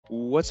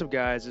What's up,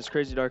 guys? It's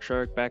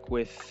CrazyDarkShark back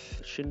with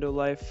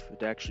ShindoLife.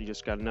 It actually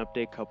just got an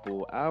update a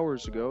couple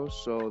hours ago,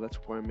 so that's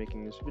why I'm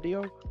making this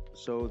video.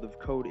 So the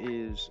code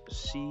is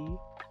C0,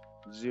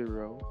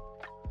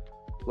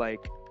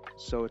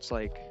 so it's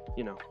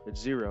it's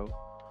 0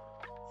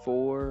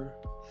 4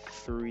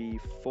 3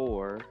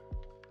 4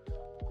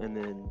 and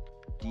then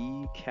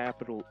D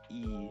capital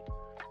E.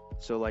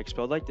 So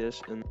spelled like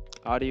this, and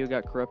audio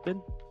got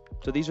corrupted.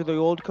 So these are the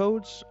old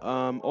codes.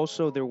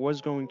 Also, there was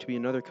going to be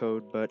another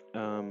code, but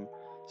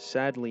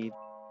sadly,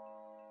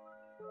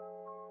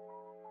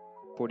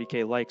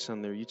 40K likes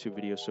on their YouTube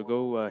video. So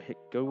go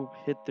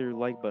hit their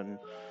like button.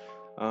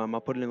 I'll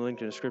put it in the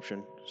link in the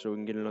description so we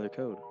can get another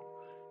code.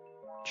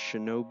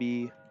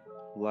 ShindoLife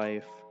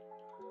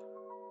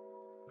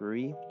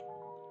 3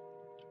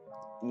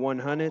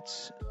 100.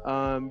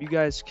 You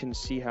guys can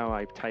see how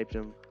I typed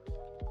them.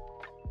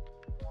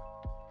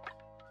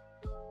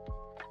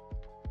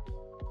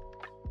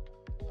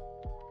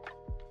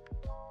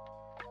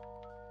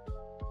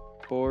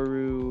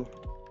 Boru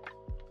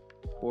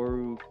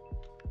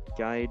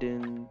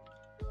Gaiden,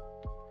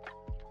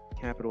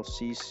 capital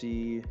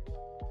CC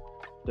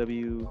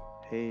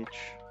WH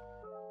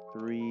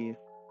 3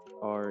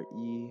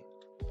 RE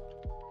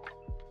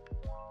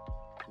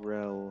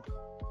rel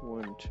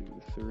 1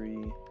 2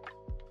 3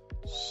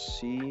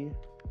 C,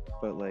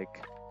 but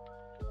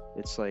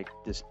it's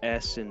this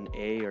S and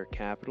A are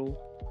capital,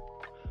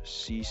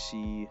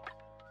 CC,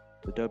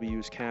 the W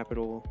is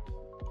capital,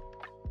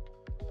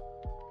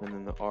 and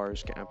then the R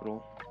is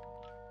capital.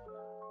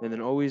 And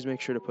then always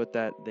make sure to put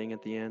that thing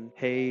at the end.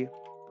 Hey,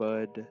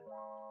 bud,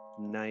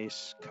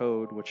 nice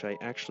code, which I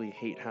actually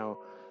hate how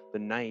the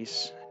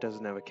nice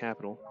doesn't have a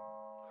capital.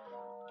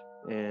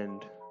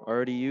 And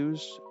already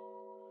used.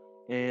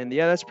 And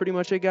yeah, that's pretty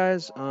much it,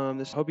 guys. I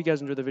hope you guys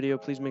enjoyed the video.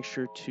 Please make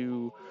sure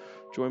to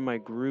join my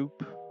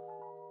group.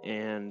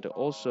 And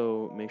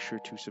also make sure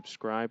to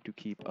subscribe to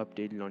keep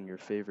updated on your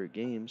favorite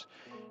games.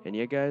 And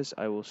yeah, guys,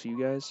 I will see you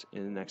guys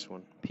in the next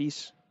one.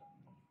 Peace.